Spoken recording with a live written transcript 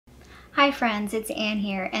Hi friends, it's Anne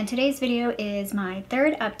here, and today's video is my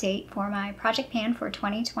third update for my Project Pan for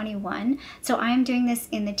 2021. So I'm doing this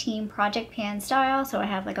in the Team Project Pan style, so I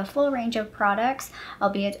have like a full range of products,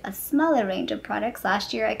 albeit a smaller range of products.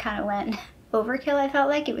 Last year I kind of went overkill. I felt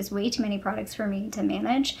like it was way too many products for me to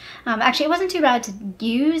manage. Actually, it wasn't too bad to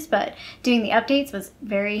use, but doing the updates was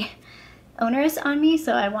very onerous on me,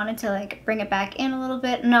 so I wanted to like bring it back in a little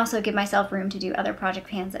bit and also give myself room to do other project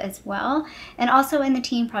pans as well. And also in the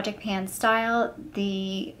Team Project Pan style,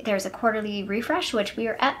 there's a quarterly refresh, which we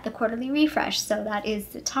are at the quarterly refresh, so that is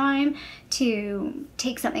the time to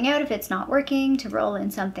take something out if it's not working, to roll in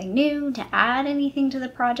something new, to add anything to the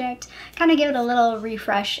project, kind of give it a little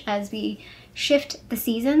refresh as we shift the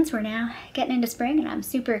seasons. We're now getting into spring and I'm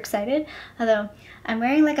super excited, although I'm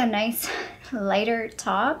wearing like a nice lighter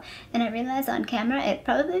top and I realize on camera it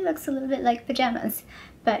probably looks a little bit like pajamas,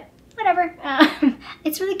 but whatever.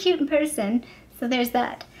 It's really cute in person, so there's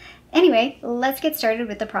that. Anyway, let's get started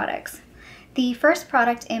with the products. The first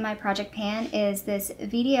product in my project pan is this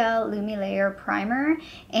VDL Lumi Layer Primer,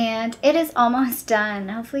 and it is almost done.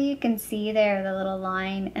 Hopefully you can see there the little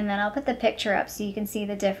line, and then I'll put the picture up so you can see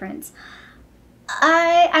the difference.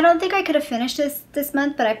 I don't think I could have finished this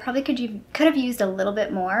month, but I probably could have used a little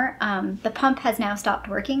bit more. The pump has now stopped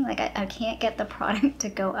working. Like I can't get the product to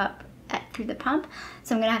go up through the pump,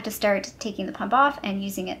 so I'm gonna have to start taking the pump off and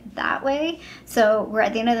using it that way. So we're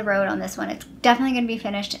at the end of the road on this one. It's definitely gonna be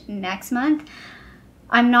finished next month.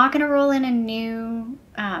 I'm not going to roll in a new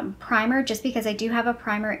primer just because I do have a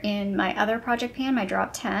primer in my other project pan, my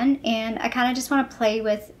Drop 10, and I kind of just want to play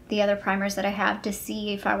with the other primers that I have to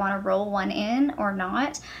see if I want to roll one in or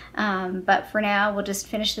not. But for now, we'll just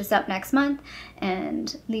finish this up next month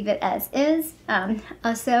and leave it as is.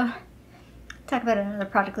 Also, talk about another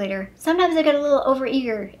product later. Sometimes I get a little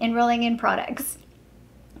overeager in rolling in products.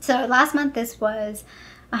 So last month this was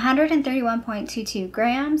 131.22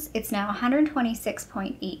 grams. It's now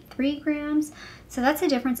 126.83 grams. So that's a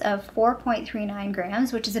difference of 4.39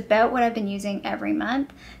 grams, which is about what I've been using every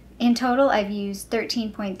month. In total, I've used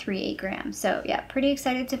 13.38 grams. So yeah, pretty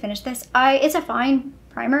excited to finish this. It's a fine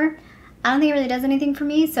primer. I don't think it really does anything for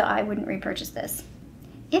me, so I wouldn't repurchase this.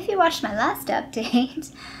 If you watched my last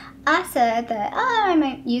update, I said that I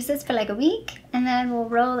might use this for like a week and then we'll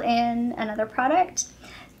roll in another product.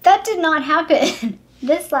 That did not happen.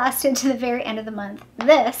 This lasted to the very end of the month.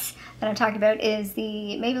 This that I'm talking about is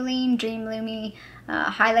the Maybelline Dream Lumi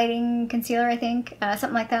highlighting concealer, I think,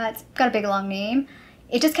 something like that. It's got a big long name.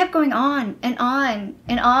 It just kept going on and on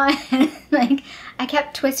and on. Like I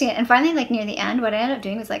kept twisting it, and finally, like near the end, what I ended up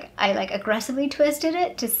doing was like I like aggressively twisted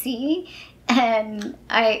it to see, and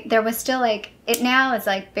there was still like it now is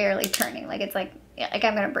like barely turning. Like it's like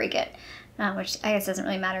I'm gonna break it. Which I guess doesn't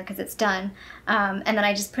really matter because it's done. And then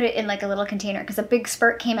I just put it in like a little container because a big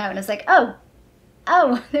spurt came out and it's like, oh,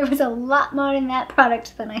 there was a lot more in that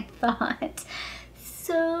product than I thought.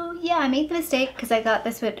 So yeah, I made the mistake because I thought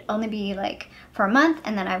this would only be like for a month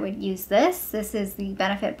and then I would use this. This is the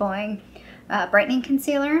Benefit Boing Brightening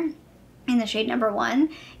Concealer in the shade number 1.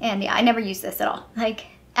 And yeah, I never used this at all. Like,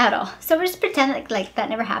 at all. So we're just pretending like that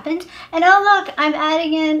never happened. And oh look, I'm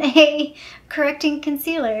adding in a correcting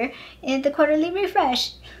concealer in the quarterly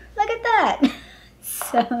refresh. Look at that.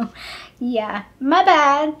 So yeah, my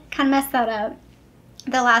bad. Kind of messed that up.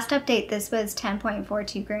 The last update, this was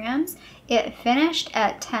 10.42 grams. It finished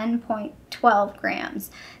at 10.12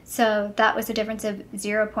 grams. So that was a difference of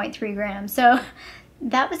 0.3 grams. So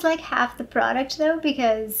that was like half the product though,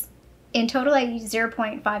 because in total, I used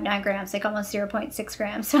 0.59 grams, like almost 0.6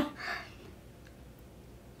 grams. So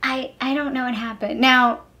I don't know what happened.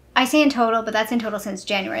 Now, I say in total, but that's in total since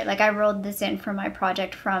January. Like I rolled this in for my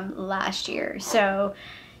project from last year. So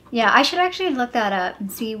yeah, I should actually look that up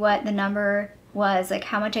and see what the number was, like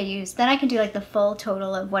how much I used. Then I can do like the full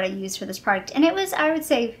total of what I used for this product. And it was, I would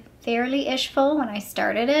say, fairly-ish full when I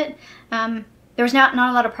started it. There was not a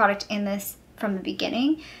lot of product in this from the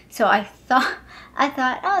beginning, so I thought,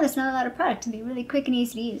 oh, there's not a lot of product to be really quick and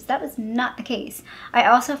easy to use. That was not the case. I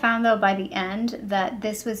also found though by the end that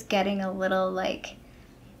this was getting a little like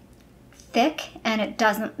thick, and it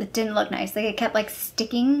didn't look nice. Like it kept like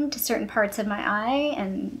sticking to certain parts of my eye,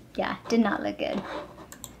 and yeah, did not look good.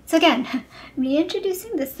 So again,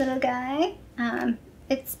 reintroducing this little guy.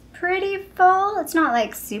 It's pretty full. It's not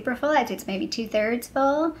like super full. I'd say it's maybe 2/3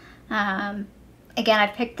 full. Again,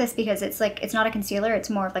 I've picked this because it's not a concealer, it's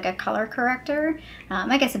more of like a color corrector.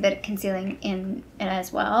 I guess a bit of concealing in it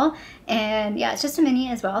as well. And yeah, it's just a mini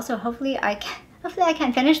as well, so hopefully I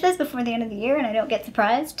can finish this before the end of the year and I don't get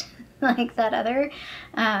surprised like that other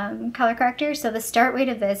color corrector. So the start weight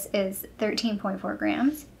of this is 13.4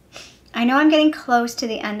 grams. I know I'm getting close to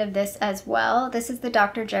the end of this as well. This is the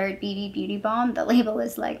Dr. Jart BB Beauty Balm. The label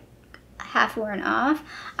is like half worn off.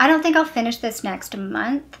 I don't think I'll finish this next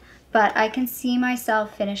month, but I can see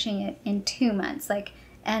myself finishing it in 2 months, like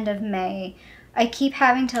end of May. I keep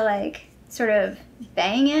having to like sort of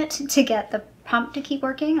bang it to get the pump to keep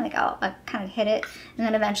working. Like I'll kind of hit it and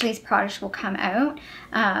then eventually these products will come out.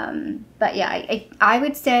 But yeah, I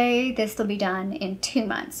would say this will be done in 2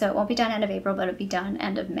 months. So it won't be done end of April, but it'll be done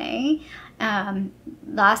end of May.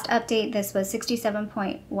 Last update, this was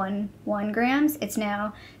 67.11 grams. It's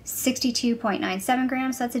now 62.97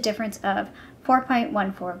 grams. So that's a difference of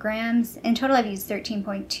 4.14 grams. In total, I've used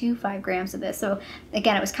 13.25 grams of this. So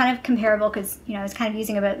again, it was kind of comparable because, you know, I was kind of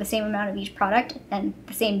using about the same amount of each product and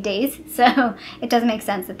the same days. So it doesn't make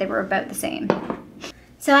sense that they were about the same.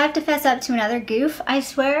 So I have to fess up to another goof. I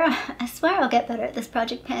swear I'll get better at this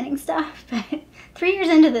project panning stuff, but 3 years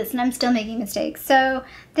into this and I'm still making mistakes. So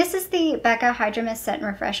this is the Becca Hydra Mist Set and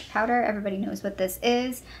Refresh Powder. Everybody knows what this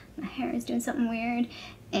is. My hair is doing something weird,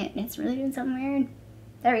 and it's really doing something weird.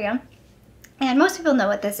 There we go. And most people know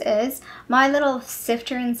what this is. My little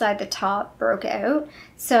sifter inside the top broke out.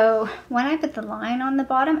 So when I put the line on the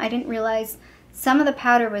bottom, I didn't realize some of the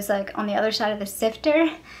powder was like on the other side of the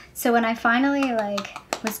sifter. So when I finally like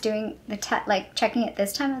was doing the checking it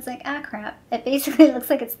this time, I was like, ah, crap. It basically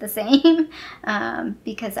looks like it's the same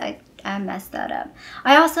because I messed that up.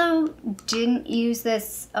 I also didn't use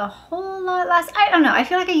this a whole lot I don't know. I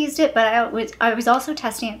feel like I used it, but I was also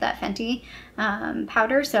testing out that Fenty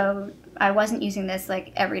powder, so I wasn't using this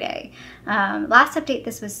like every day. Last update,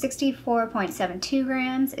 this was 64.72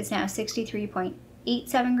 grams. It's now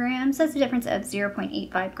 63.87 grams. That's a difference of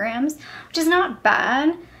 0.85 grams, which is not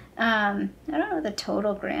bad. I don't know what the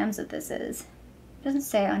total grams of this is. It doesn't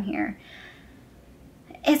say on here.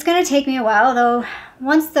 It's going to take me a while, though.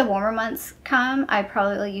 Once the warmer months come, I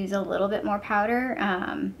probably will use a little bit more powder.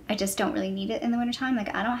 I just don't really need it in the wintertime.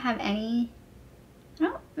 Like, I don't have any...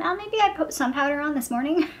 Well, maybe I put some powder on this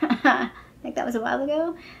morning. Like, that was a while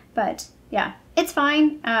ago. But, yeah, it's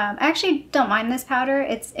fine. I actually don't mind this powder.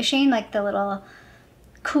 It's a shame, like, the little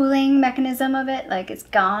cooling mechanism of it, like, it's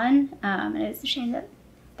gone. And it's a shame that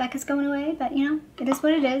Becca's going away, but, you know, it is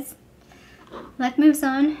what it is. Life moves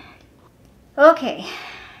on. Okay,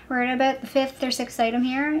 we're at about the 5th or 6th item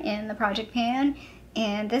here in the project pan,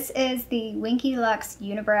 and this is the Winky Lux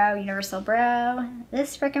Unibrow Universal Brow.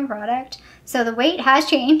 This frickin' product. So the weight has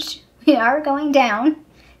changed. We are going down.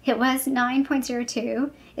 It was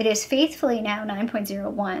 9.02. It is faithfully now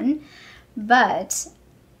 9.01, but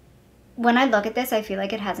when I look at this, I feel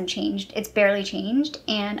like it hasn't changed. It's barely changed,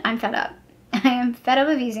 and I'm fed up. I am fed up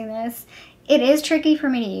of using this. It is tricky for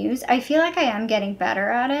me to use. I feel like I am getting better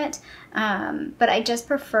at it, but I just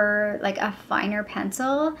prefer like a finer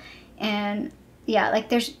pencil. And yeah, like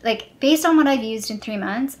there's like, based on what I've used in 3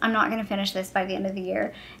 months, I'm not going to finish this by the end of the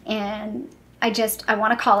year. And I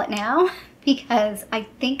want to call it now because I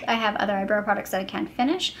think I have other eyebrow products that I can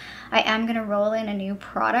finish. I am going to roll in a new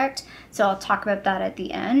product, so I'll talk about that at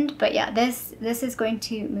the end. But yeah, this is going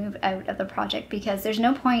to move out of the project because there's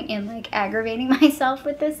no point in like aggravating myself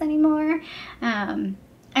with this anymore. I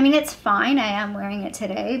mean, it's fine. I am wearing it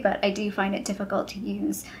today, but I do find it difficult to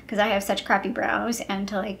use because I have such crappy brows, and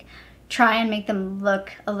to like try and make them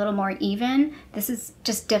look a little more even, this is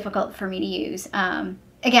just difficult for me to use.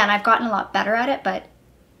 Again, I've gotten a lot better at it, but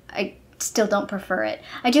I still don't prefer it.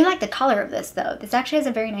 I do like the color of this though. This actually has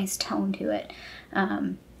a very nice tone to it.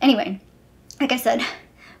 Anyway, like I said,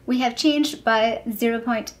 we have changed by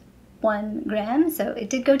 0.1 grams, so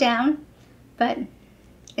it did go down, but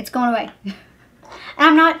it's going away. And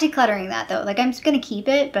I'm not decluttering that though. Like, I'm just gonna keep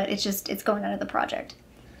it, but it's going out of the project.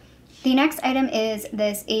 The next item is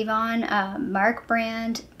this Avon Mark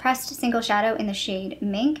brand pressed single shadow in the shade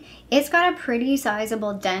Mink. It's got a pretty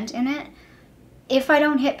sizable dent in it. If I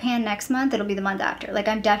don't hit pan next month, it'll be the month after. Like,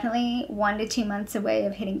 I'm definitely 1 to 2 months away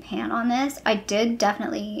of hitting pan on this. I did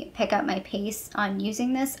definitely pick up my pace on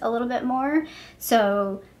using this a little bit more.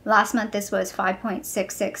 So last month this was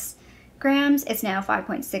 5.66 grams. It's now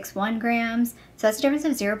 5.61 grams. So that's a difference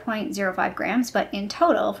of 0.05 grams. But in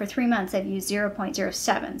total, for 3 months, I've used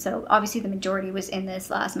 0.07. So obviously the majority was in this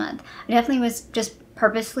last month. I definitely was just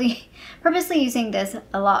purposely using this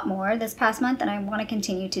a lot more this past month, and I want to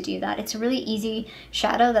continue to do that. It's a really easy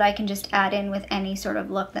shadow that I can just add in with any sort of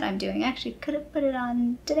look that I'm doing. I actually could have put it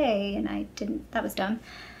on today and I didn't. That was dumb.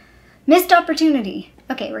 Missed opportunity.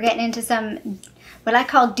 Okay, we're getting into some what I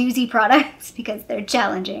call doozy products because they're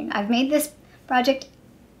challenging. I've made this project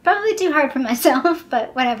probably too hard for myself,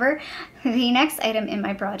 but whatever. The next item in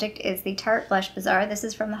my project is the Tarte Blush Bazaar. This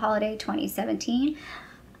is from the holiday 2017.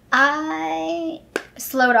 I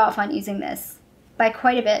slowed off on using this by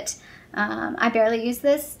quite a bit. I barely use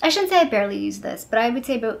this. I shouldn't say I barely use this, but I would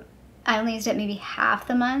say I only used it maybe half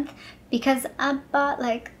the month because I bought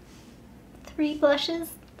like 3 blushes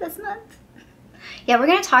this month. Yeah, we're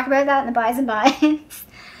gonna talk about that in the buys and buys.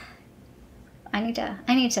 I need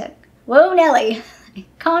to, whoa Nelly,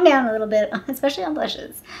 calm down a little bit, especially on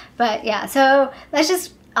blushes. But yeah, so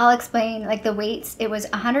I'll explain like the weights. It was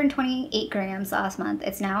 128 grams last month.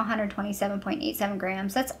 It's now 127.87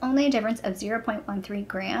 grams. That's only a difference of 0.13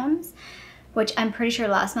 grams, which I'm pretty sure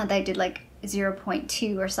last month I did like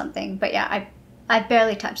 0.2 or something. But yeah, I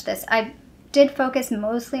barely touched this. I did focus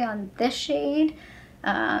mostly on this shade,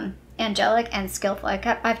 Angelic and Skillful.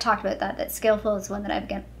 I've talked about that Skillful is one that I've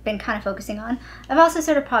been kind of focusing on. I've also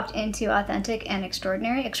sort of popped into Authentic and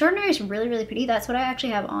Extraordinary. Extraordinary is really, really pretty. That's what I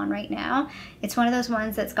actually have on right now. It's one of those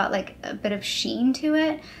ones that's got like a bit of sheen to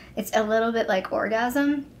it. It's a little bit like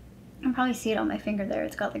Orgasm. You can probably see it on my finger there.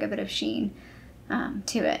 It's got like a bit of sheen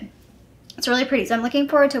to it. It's really pretty. So I'm looking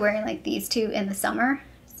forward to wearing like these two in the summer.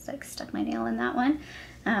 Just like stuck my nail in that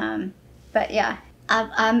one. But yeah,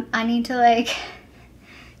 I need to like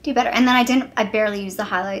do better. And then I barely used the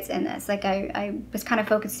highlights in this. Like I was kind of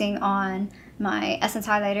focusing on my Essence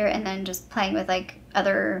highlighter and then just playing with like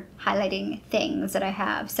other highlighting things that I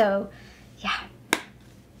have. So yeah,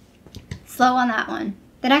 slow on that one.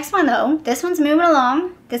 The next one though, this one's moving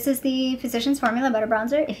along. This is the Physicians Formula Butter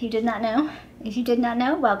Bronzer. If you did not know,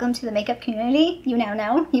 welcome to the makeup community. You now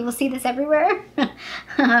know. You will see this everywhere.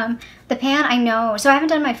 The pan, I know, so I haven't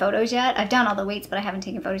done my photos yet. I've done all the weights, but I haven't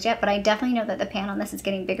taken photos yet. But I definitely know that the pan on this is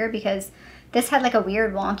getting bigger because this had like a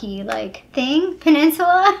weird wonky like thing,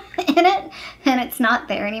 peninsula in it, and it's not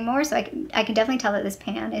there anymore. So I can definitely tell that this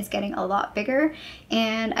pan is getting a lot bigger.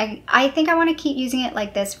 And I think I want to keep using it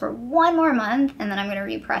like this for 1 more month, and then I'm going to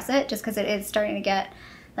repress it just because it is starting to get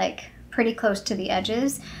like pretty close to the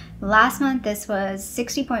edges. Last month this was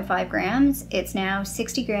 60.5 grams. It's now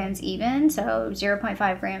 60 grams even, so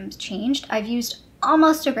 0.5 grams changed. I've used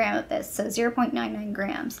almost a gram of this, so 0.99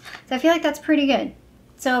 grams. So I feel like that's pretty good.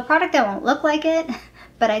 So a product that won't look like it,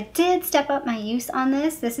 but I did step up my use on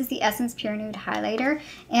this. This is the Essence Pure Nude Highlighter,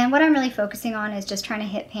 and what I'm really focusing on is just trying to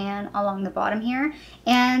hit pan along the bottom here.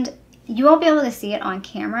 And you won't be able to see it on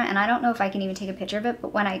camera, and I don't know if I can even take a picture of it,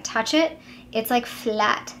 but when I touch it, it's like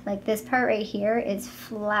flat. Like this part right here is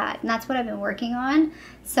flat, and that's what I've been working on.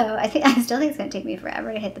 So I still think it's gonna take me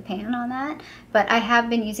forever to hit the pan on that, but I have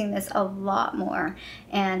been using this a lot more,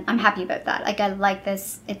 and I'm happy about that. Like I like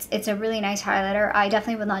this. It's a really nice highlighter. I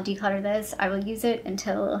definitely will not declutter this. I will use it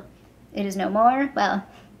until it is no more. Well,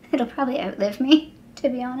 it'll probably outlive me, to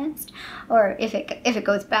be honest, or if it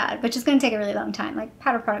goes bad, which is going to take a really long time. Like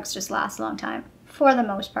powder products just last a long time for the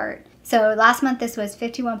most part. So last month this was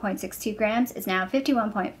 51.62 grams. It's now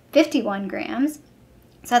 51.51 grams.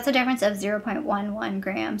 So that's a difference of 0.11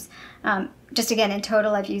 grams. Just again, in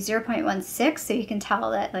total I've used 0.16, so you can tell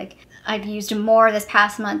that like I've used more this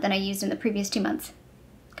past month than I used in the previous 2 months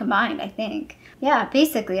combined, I think. Yeah,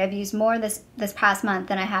 basically I've used more this past month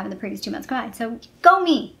than I have in the previous 2 months combined. So go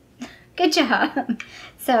me! Good job.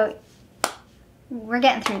 So we're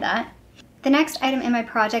getting through that. The next item in my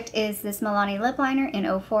project is this Milani lip liner in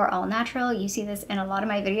 04 All Natural. You see this in a lot of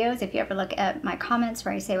my videos if you ever look at my comments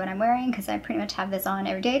where I say what I'm wearing, because I pretty much have this on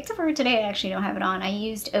every day, except for today I actually don't have it on. I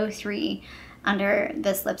used 03 under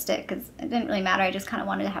this lipstick because it didn't really matter. I just kind of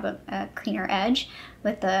wanted to have a cleaner edge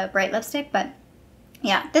with the bright lipstick. But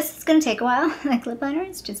yeah, this is going to take a while. Like lip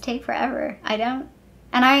liners just take forever.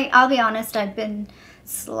 I'll be honest, I've been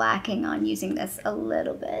slacking on using this a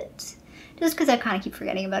little bit just because I kind of keep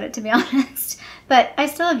forgetting about it, to be honest, but I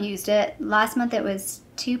still have used it. Last month it was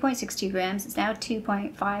 2.62 grams. It's now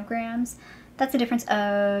 2.5 grams. That's a difference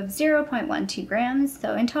of 0.12 grams.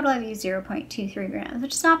 So in total I've used 0.23 grams,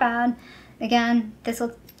 which is not bad. Again, this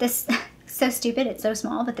so stupid, it's so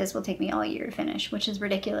small, but this will take me all year to finish, which is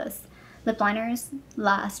ridiculous. Lip liners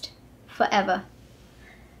last forever.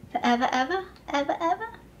 Forever, ever, ever, ever.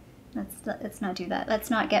 Let's not do that. Let's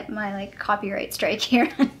not get my like copyright strike here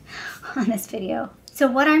on this video. So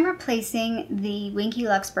what I'm replacing the Winky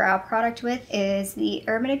Lux Brow product with is the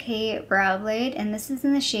Urban Decay Brow Blade, and this is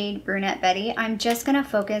in the shade Brunette Betty. I'm just gonna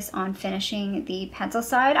focus on finishing the pencil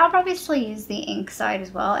side. I'll probably still use the ink side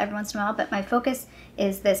as well every once in a while, but my focus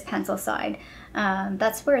is this pencil side.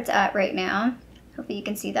 That's where it's at right now. Hopefully you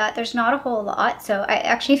can see that. There's not a whole lot, so I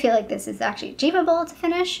actually feel like this is actually achievable to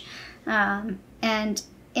finish. And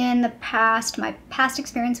in the past, my past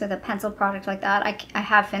experience with a pencil product like that, I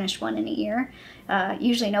have finished one in a year.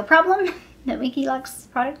 Usually no problem. that Wikileaks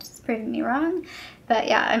product is proving me wrong. But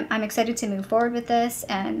yeah, I'm excited to move forward with this,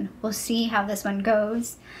 and we'll see how this one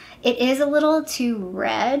goes. It is a little too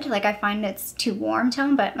red, like I find it's too warm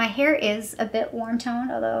tone, but my hair is a bit warm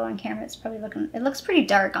toned, although on camera it's probably it looks pretty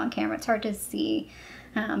dark on camera, it's hard to see,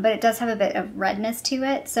 but it does have a bit of redness to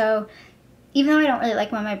it. So even though I don't really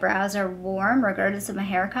like when my brows are warm, regardless of my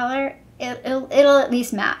hair color, it'll at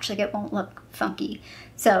least match, like it won't look funky.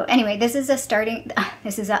 So anyway, this is starting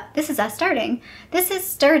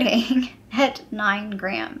at 9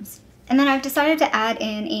 grams. And then I've decided to add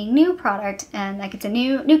in a new product, and like it's a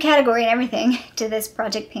new category and everything to this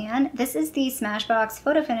project pan. This is the Smashbox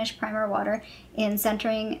Photo Finish Primer Water in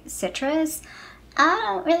Centering Citrus. I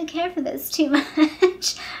don't really care for this too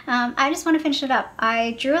much. I just want to finish it up.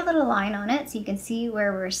 I drew a little line on it so you can see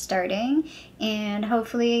where we're starting, and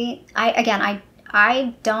hopefully, I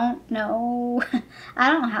don't know. I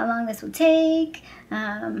don't know how long this will take.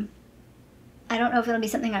 I don't know if it'll be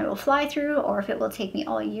something I will fly through or if it will take me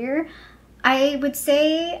all year. I would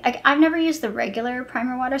say, I've never used the regular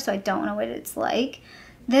primer water, so I don't know what it's like.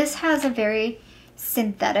 This has a very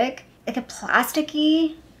synthetic, like a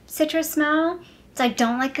plasticky citrus smell, so I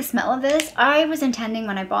don't like the smell of this. I was intending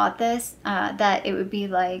when I bought this that it would be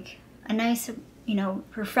like a nice, you know,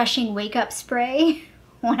 refreshing wake-up spray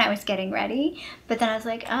when I was getting ready, but then I was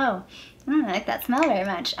like, oh, I don't like that smell very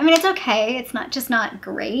much. I mean, it's okay, it's not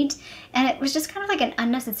great, and it was just kind of like an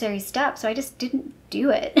unnecessary step, so I just didn't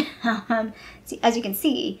do it. As you can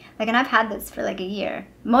see, like, and I've had this for like a year,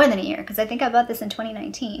 more than a year, because I think I bought this in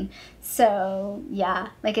 2019, so yeah,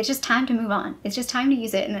 like, it's just time to move on. It's just time to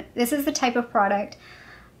use it, and this is the type of product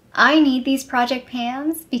I need. These project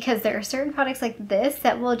pans, because there are certain products like this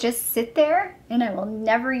that will just sit there and I will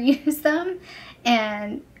never use them,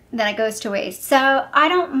 and then it goes to waste. So I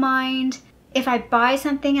don't mind if I buy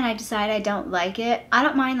something and I decide I don't like it. I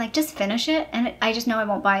don't mind, like, just finish it, and I just know I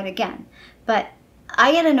won't buy it again. But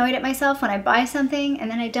I get annoyed at myself when I buy something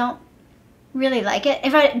and then I don't really like it.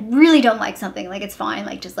 If I really don't like something, like, it's fine,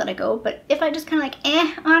 like, just let it go. But if I just kind of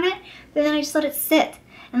like on it, then I just let it sit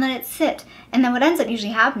and let it sit. And then what ends up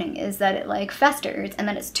usually happening is that it like festers, and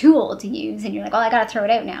then it's too old to use, and you're like, oh, I gotta throw it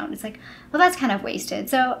out now. And it's like, well, that's kind of wasted.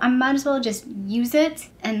 So I might as well just use it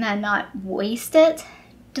and then not waste it.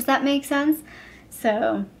 Does that make sense?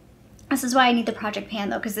 So this is why I need the project pan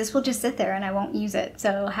though, because this will just sit there and I won't use it.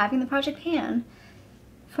 So having the project pan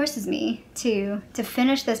forces me to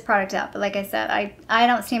finish this product up. But like I said, I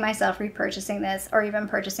don't see myself repurchasing this or even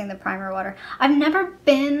purchasing the primer water. I've never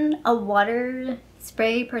been a water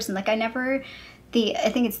spray person. Like, I think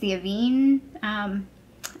it's the Avene,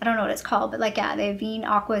 I don't know what it's called, but like, yeah, the Avene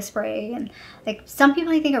Aqua Spray, and like, some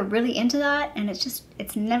people I think are really into that, and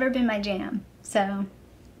it's never been my jam. So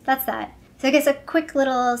that's that. So I guess a quick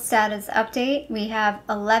little status update. We have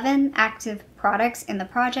 11 active products in the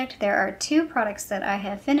project. There are 2 products that I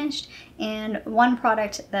have finished and 1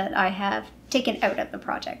 product that I have taken out of the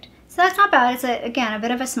project. So that's not bad. It's, again, a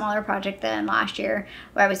bit of a smaller project than last year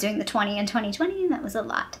where I was doing the 20 in 2020, and that was a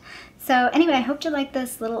lot. So anyway, I hope you liked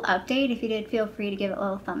this little update. If you did, feel free to give it a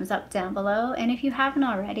little thumbs up down below. And if you haven't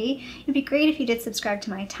already, it'd be great if you did subscribe to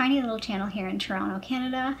my tiny little channel here in Toronto,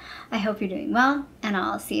 Canada. I hope you're doing well, and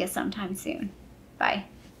I'll see you sometime soon. Bye.